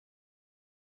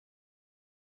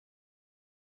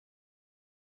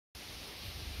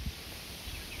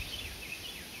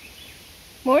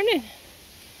Morning.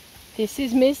 This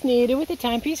is Miss Nita with the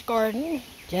Timepiece Garden.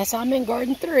 Yes, I'm in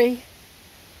Garden 3.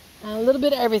 A little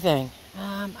bit of everything.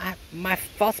 My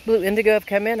false blue indigo have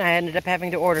come in. I ended up having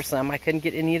to order some. I couldn't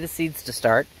get any of the seeds to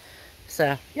start.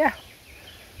 So, yeah.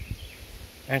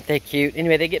 Aren't they cute?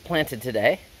 Anyway, they get planted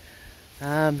today.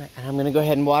 And I'm going to go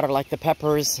ahead and water like the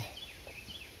peppers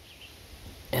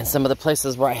and some of the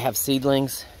places where I have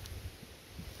seedlings.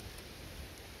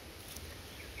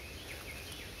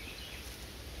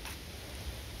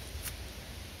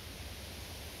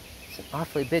 It's an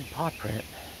awfully big paw print.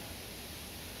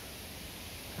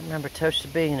 I don't remember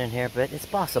Tosha being in here, but it's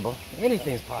possible.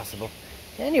 Anything's possible.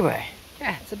 Anyway,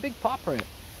 yeah, it's a big paw print.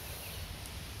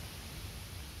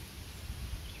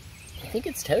 I think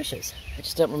it's Tosha's. I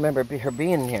just don't remember her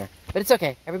being in here. But it's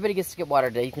okay. Everybody gets to get water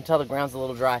today. You can tell the ground's a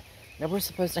little dry. Now we're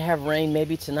supposed to have rain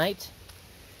maybe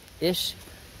tonight-ish.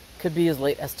 Could be as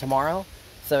late as tomorrow.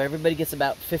 So everybody gets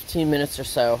about 15 minutes or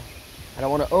so. I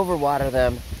don't want to overwater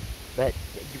them, but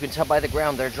you can tell by the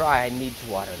ground they're dry. I need to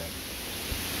water them.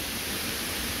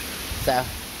 So,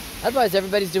 otherwise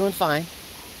everybody's doing fine.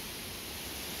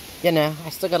 You know, I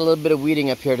still got a little bit of weeding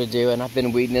up here to do, and I've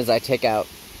been weeding as I take out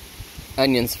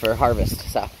onions for harvest.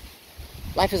 So,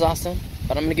 life is awesome,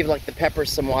 but I'm going to give like the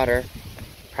peppers some water.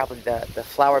 Probably the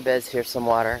flower beds here some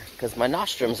water, because my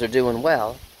nostrums are doing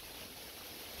well.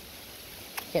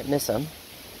 Can't miss them.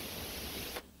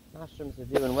 Nostrums are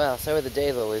doing well, so are the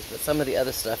daylilies, but some of the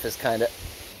other stuff is kind of,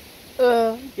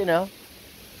 you know,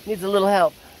 needs a little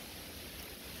help.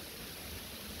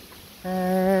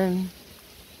 Come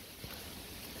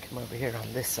over here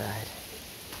on this side.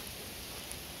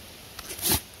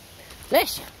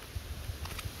 Bless you.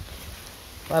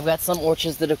 Well, I've got some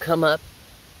orchards that have come up.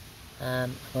 I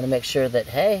want to make sure that,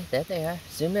 hey, there they are.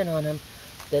 Zoom in on them.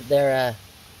 That they're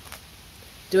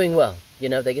doing well. You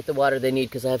know, they get the water they need,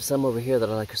 because I have some over here that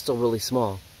are still really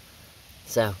small.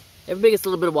 So, everybody gets a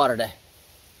little bit of water today.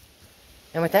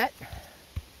 And with that,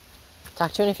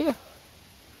 talk to you in a few.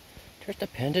 There's the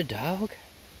panda dog.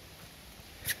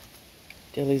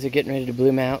 Dillies are getting ready to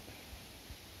bloom out.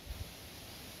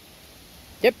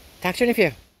 Yep, talk to you in a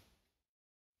few.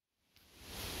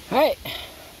 Alright.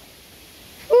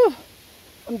 Whew.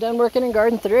 I'm done working in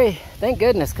Garden 3. Thank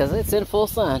goodness, because it's in full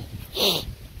sun. You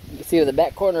can see with the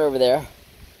back corner over there.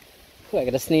 Whew, I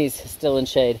got a sneeze. It's still in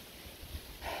shade.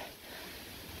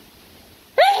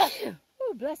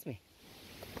 Oh, bless me.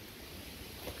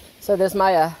 So there's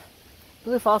my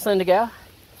blue false indigo,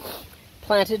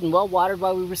 planted and well watered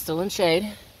while we were still in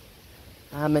shade.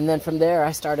 And then from there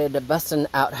I started busting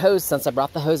out hose. Since I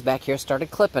brought the hose back here,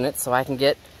 started clipping it so I can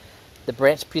get the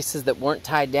branch pieces that weren't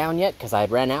tied down yet, because I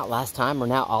ran out last time, are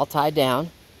now all tied down,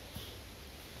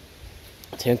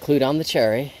 to include on the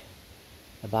cherry,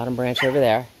 the bottom branch over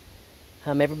there.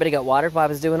 Everybody got watered while I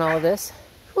was doing all of this.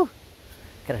 Whew.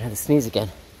 Gotta have to sneeze again.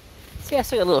 See, I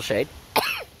still got a little shade.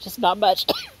 Just not much.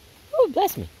 Oh,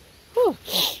 bless me. Whew.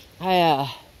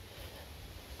 I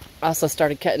also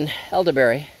started cutting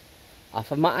elderberry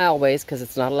off of my aisleways, because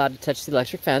it's not allowed to touch the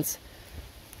electric fence.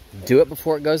 Do it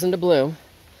before it goes into bloom.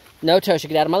 No, Tosha,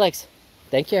 get out of my legs.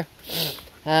 Thank you.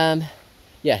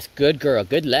 Yes, good girl.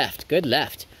 Good left. Good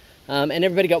left. And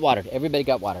everybody got watered. Everybody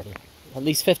got watered. At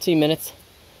least 15 minutes.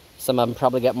 Some of them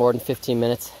probably got more than 15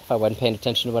 minutes if I wasn't paying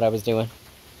attention to what I was doing.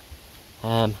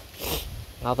 All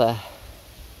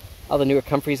the newer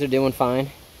comfreys are doing fine.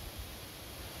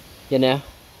 You know,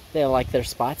 they like their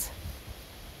spots.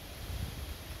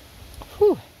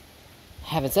 Whew.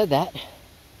 Having said that,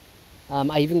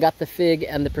 I even got the fig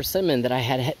and the persimmon that I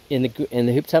had in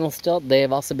the hoop tunnel still. They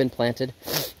have also been planted.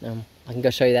 I can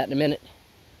go show you that in a minute.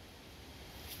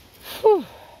 Whew.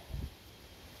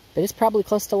 But it's probably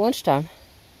close to lunchtime.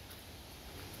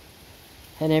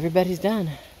 And everybody's done.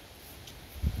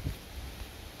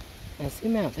 Now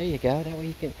zoom out. There you go. That way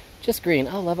you can... Just green.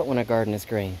 I love it when a garden is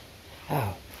green.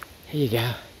 Oh, here you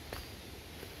go.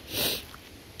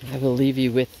 I will leave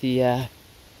you with the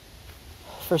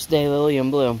first day lily in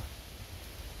bloom.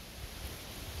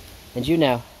 And you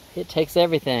know, it takes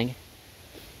everything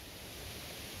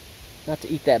not to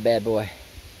eat that bad boy.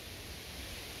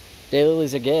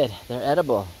 Daylilies are good. They're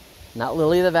edible. Not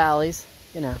lily of the valleys.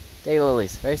 You know,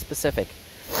 daylilies. Very specific.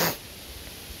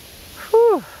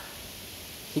 Whew.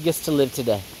 He gets to live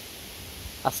today.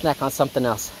 I'll snack on something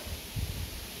else.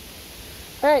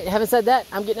 Alright, having said that,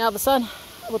 I'm getting out of the sun.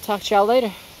 We'll talk to y'all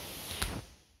later.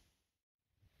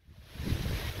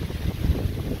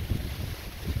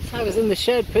 So I was in the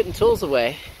shed putting tools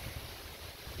away,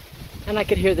 and I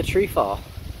could hear the tree fall.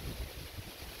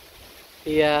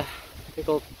 The big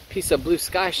old piece of blue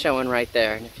sky showing right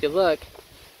there. And if you look,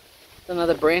 there's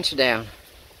another branch down.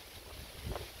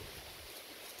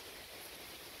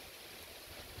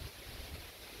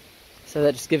 So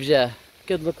that just gives you a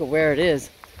good look at where it is.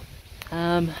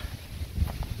 So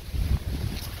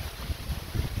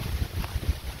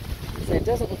it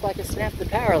doesn't look like it snapped the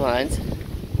power lines.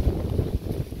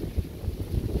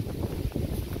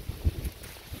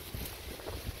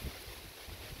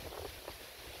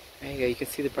 There you go, you can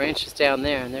see the branches down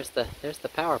there, and there's the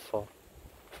power pole.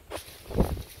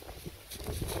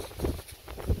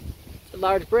 It's a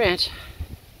large branch.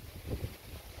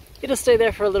 It'll stay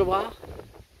there for a little while.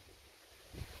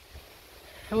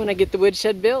 And when I get the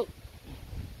woodshed built,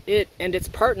 it and its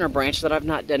partner branch that I've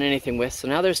not done anything with, so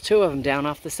now there's two of them down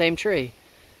off the same tree,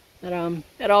 that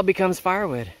it all becomes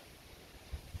firewood.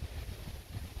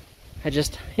 I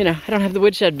just, I don't have the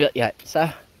woodshed built yet, so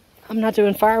I'm not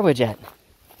doing firewood yet.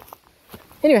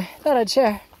 Anyway, thought I'd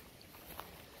share.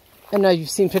 I know you've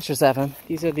seen pictures of them.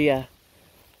 These are the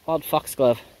wild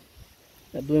foxglove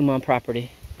that bloom on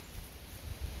property.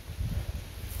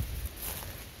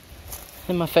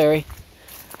 And my fairy.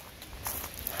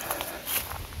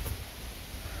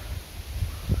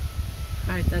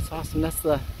 Alright, that's awesome. That's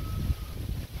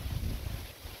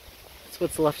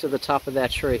what's left of the top of that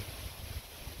tree.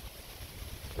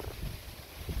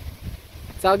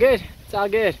 It's all good. It's all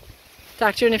good.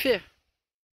 Talk to you in a few.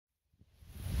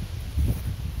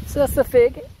 So that's the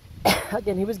fig.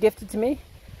 Again, he was gifted to me.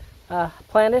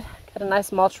 Planted, got a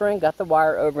nice mulch ring, got the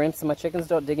wire over him so my chickens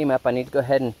don't dig him up. I need to go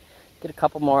ahead and get a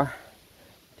couple more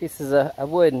pieces of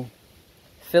wood and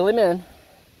fill him in.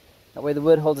 That way the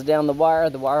wood holds down the wire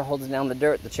holds down the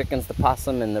dirt, the chickens, the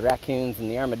possum, and the raccoons,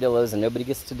 and the armadillos, and nobody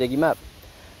gets to dig him up.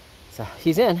 So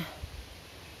he's in.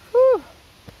 Whew.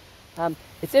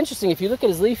 It's interesting, if you look at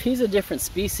his leaf, he's a different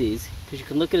species, because you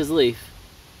can look at his leaf,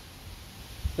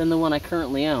 than the one I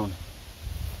currently own.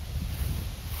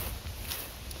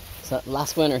 So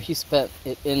last winter he spent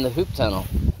it in the hoop tunnel.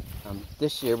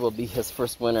 This year will be his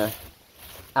first winter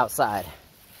outside.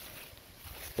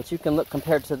 But you can look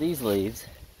compared to these leaves,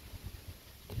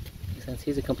 since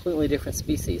he's a completely different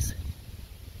species.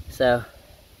 So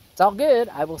it's all good.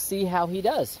 I will see how he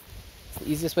does. It's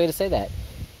the easiest way to say that.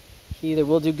 He either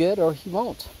will do good or he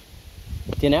won't.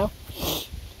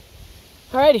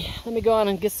 Alrighty, let me go on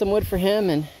and get some wood for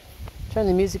him and turn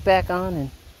the music back on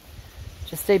and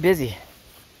just stay busy.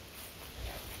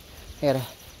 I gotta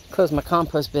close my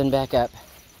compost bin back up.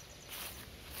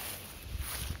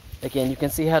 Again, you can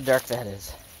see how dark that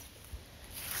is.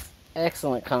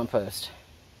 Excellent compost.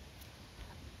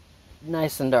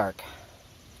 Nice and dark.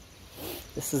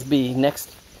 This is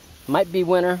might be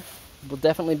winter, will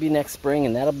definitely be next spring,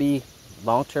 and that'll be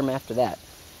long term after that.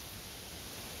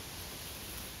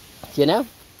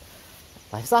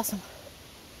 Life's awesome.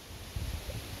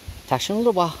 Talk to you in a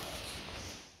little while.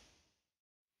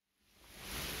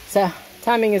 So,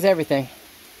 timing is everything.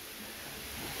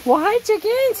 Well, hi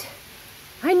chickens!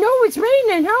 I know it's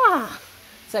raining, huh?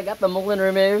 So I got the mullein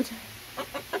removed.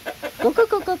 Go, go,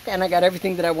 go, go. And I got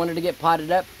everything that I wanted to get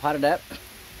potted up.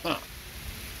 Huh.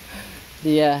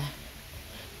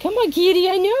 Come on, kitty,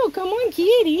 I know. Come on,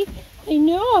 kitty. I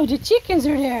know, the chickens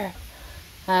are there.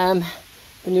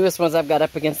 The newest ones I've got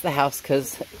up against the house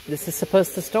because this is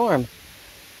supposed to storm.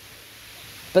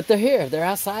 But they're here. They're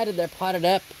outside and they're potted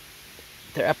up.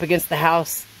 They're up against the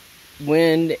house.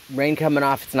 Wind, rain coming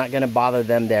off, it's not going to bother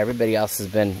them there. Everybody else has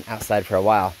been outside for a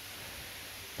while.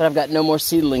 But I've got no more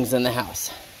seedlings in the house.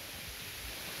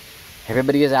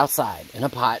 Everybody is outside in a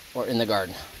pot or in the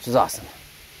garden, which is awesome.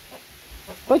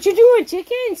 What you doing,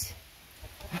 chickens?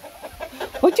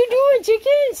 What you doing,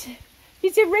 chickens?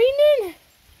 Is it raining?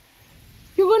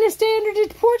 You want to stay under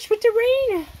the porch with the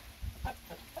rain?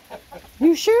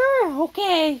 You sure?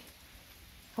 Okay.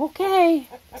 Okay.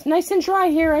 It's nice and dry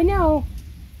here, I know.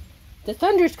 The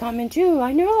thunder's coming too,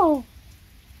 I know.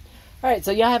 Alright,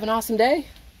 so y'all have an awesome day.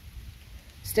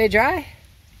 Stay dry.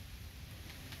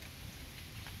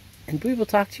 And we will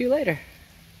talk to you later.